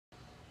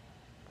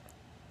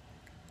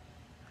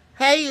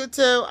Hey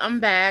YouTube, I'm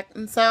back,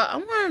 and so I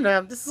wanted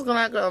to. This is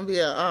not gonna be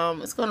a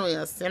it's gonna be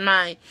a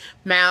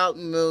semi-mild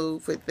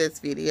move with this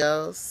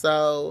video.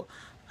 So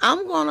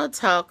I'm gonna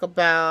talk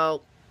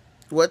about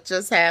what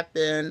just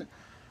happened.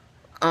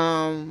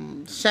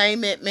 Shane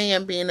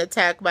McMahon being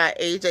attacked by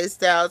AJ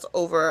Styles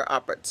over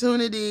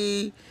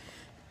opportunity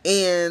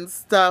and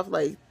stuff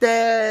like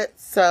that.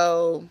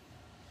 So,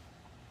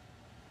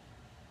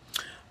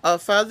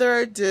 without further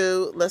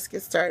ado, let's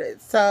get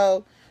started.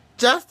 So,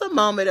 just a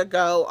moment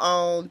ago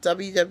on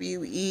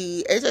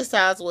WWE, AJ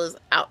Styles was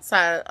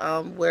outside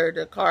where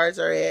the cars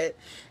are at,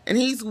 and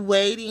he's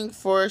waiting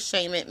for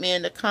Shane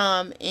McMahon to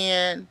come.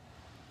 And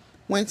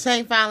when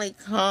Shane finally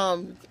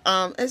comes,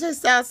 AJ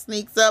Styles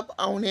sneaks up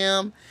on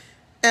him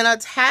and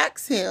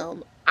attacks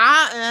him.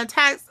 And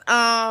attacks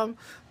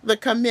the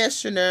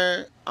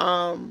commissioner,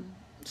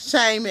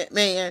 Shane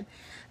McMahon.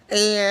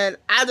 And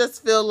I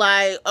just feel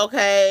like,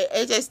 okay,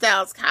 AJ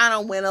Styles kind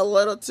of went a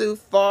little too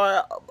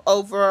far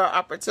over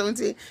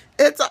opportunity.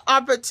 It's an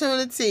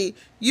opportunity.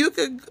 You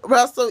could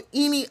wrestle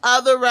any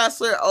other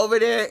wrestler over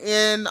there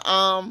in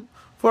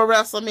for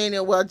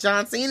WrestleMania. Well,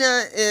 John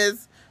Cena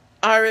is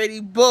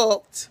already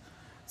booked.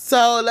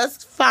 So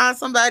let's find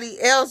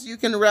somebody else you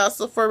can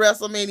wrestle for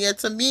WrestleMania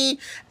to me.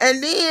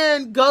 And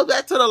then go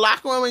back to the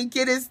locker room and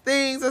get his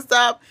things and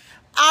stuff.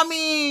 I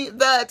mean,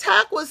 the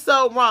attack was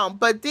so wrong.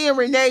 But then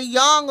Renee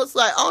Young was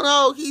like, oh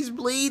no, he's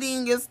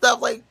bleeding and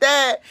stuff like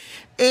that.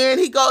 And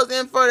he goes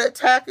in for the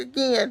attack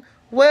again.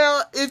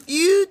 Well, if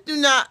you do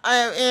not,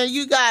 and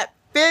you got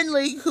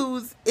Finley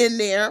who's in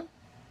there.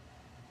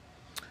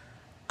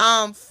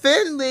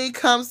 Finley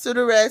comes to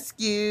the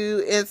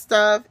rescue and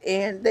stuff.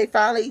 And they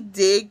finally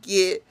did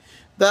get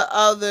the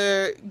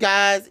other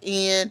guys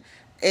in.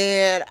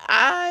 And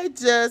I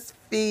just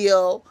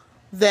feel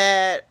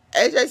that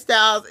AJ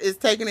Styles is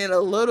taking it a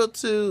little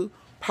too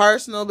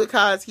personal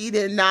because he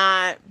did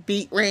not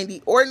beat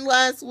Randy Orton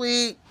last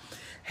week.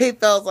 He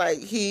feels like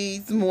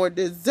he's more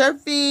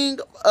deserving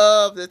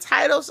of the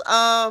title,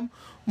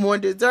 more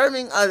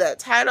deserving of that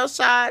title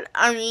shot.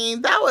 I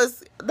mean, that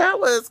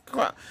was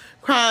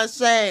crying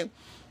shame.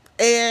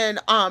 And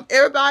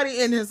everybody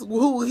in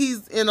who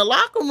he's in the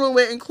locker room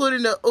with,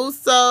 including the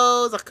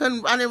Usos,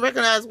 I didn't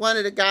recognize one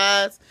of the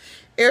guys.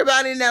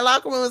 Everybody in that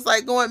locker room was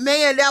like going,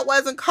 man, that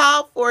wasn't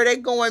called for. They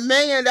going,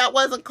 man, that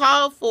wasn't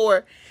called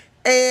for.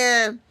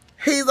 And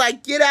he's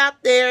like, get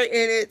out there. And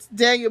it's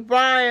Daniel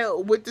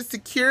Bryan with the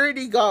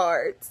security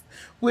guards,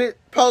 with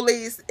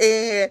police.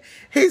 And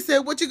he said,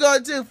 what you gonna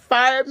do,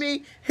 fire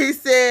me? He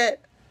said,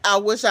 I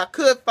wish I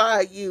could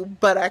fire you,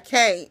 but I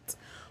can't.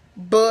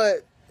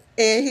 And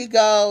he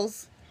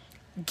goes,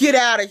 get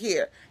out of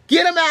here.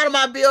 Get him out of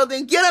my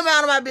building. Get him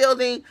out of my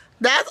building.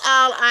 That's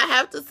all I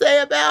have to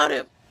say about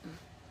it.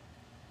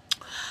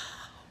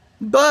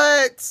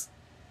 But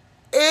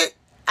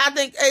I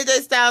think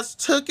AJ Styles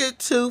took it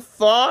too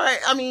far.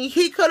 I mean,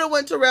 he could have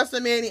went to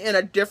WrestleMania in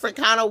a different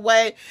kind of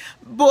way.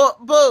 But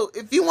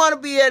if you want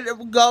to be able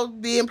to go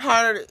be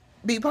part of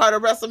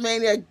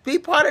WrestleMania, be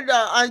part of the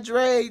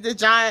Andre the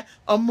Giant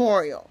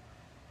Memorial.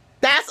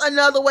 That's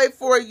another way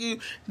for you.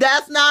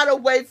 That's not a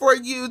way for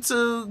you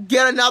to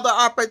get another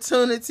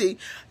opportunity.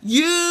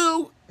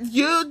 You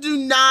do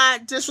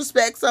not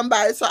disrespect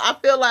somebody. So I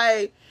feel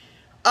like,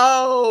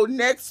 oh,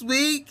 next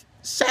week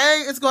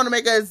Shane is going to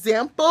make an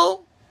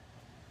example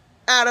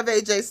out of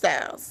AJ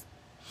Styles.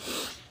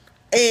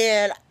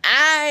 And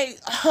I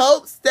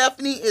hope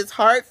Stephanie is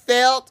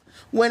heartfelt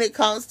when it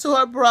comes to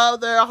her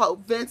brother. I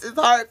hope Vince is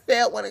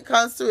heartfelt when it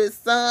comes to his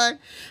son.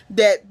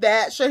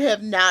 That should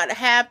have not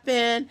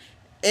happened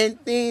and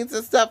things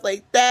and stuff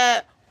like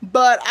that.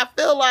 But I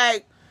feel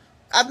like,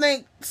 I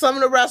think some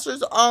of the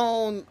wrestlers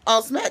on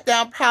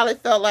SmackDown probably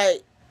felt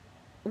like,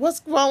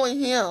 what's wrong with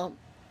him?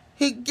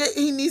 He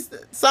needs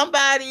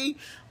somebody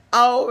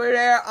over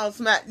there on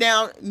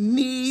SmackDown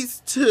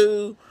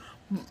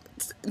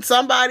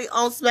somebody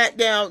on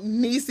SmackDown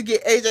needs to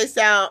get AJ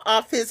Styles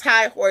off his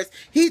high horse.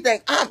 He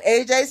think, I'm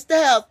AJ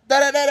Styles,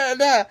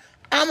 da-da-da-da-da.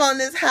 I'm on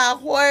this high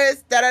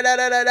horse,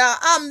 da-da-da-da-da-da.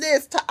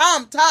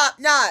 I'm top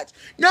notch.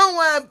 No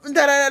one,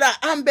 da-da-da-da.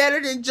 I'm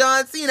better than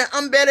John Cena.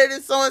 I'm better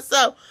than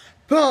so-and-so.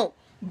 Boom.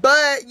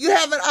 But you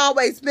haven't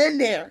always been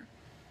there.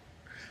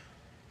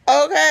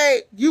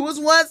 Okay, you was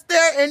once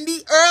there in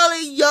the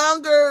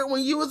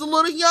when you was a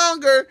little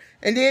younger,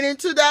 and then in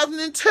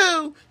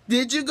 2002,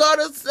 did you go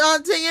to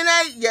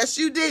TNA? Yes,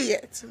 you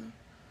did.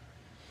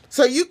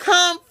 So you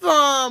come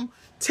from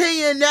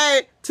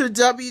TNA to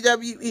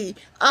WWE.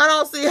 I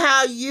don't see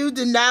how you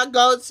did not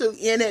go to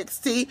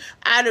NXT.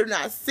 I do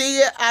not see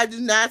it. I do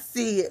not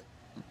see it.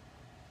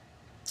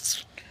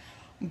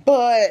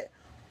 But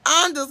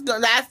I'm just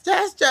gonna,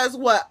 that's just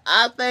what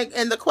I think.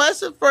 And the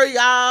question for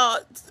y'all,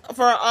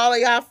 for all of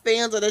y'all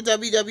fans of the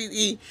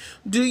WWE,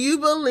 do you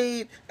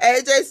believe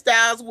AJ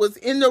Styles was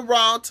in the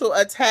wrong to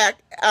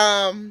attack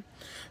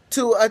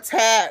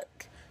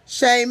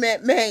Shane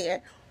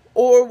McMahon?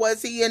 Or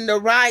was he in the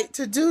right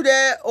to do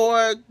that?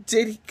 Or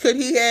could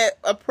he have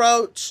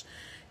approached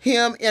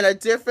him in a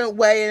different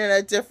way and in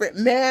a different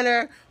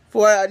manner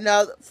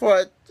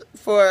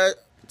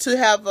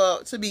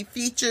to be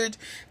featured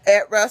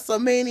at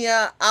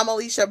WrestleMania. I'm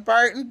Alicia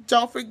Burton.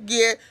 Don't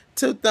forget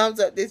to thumbs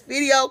up this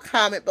video,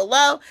 comment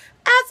below,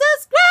 and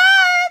subscribe.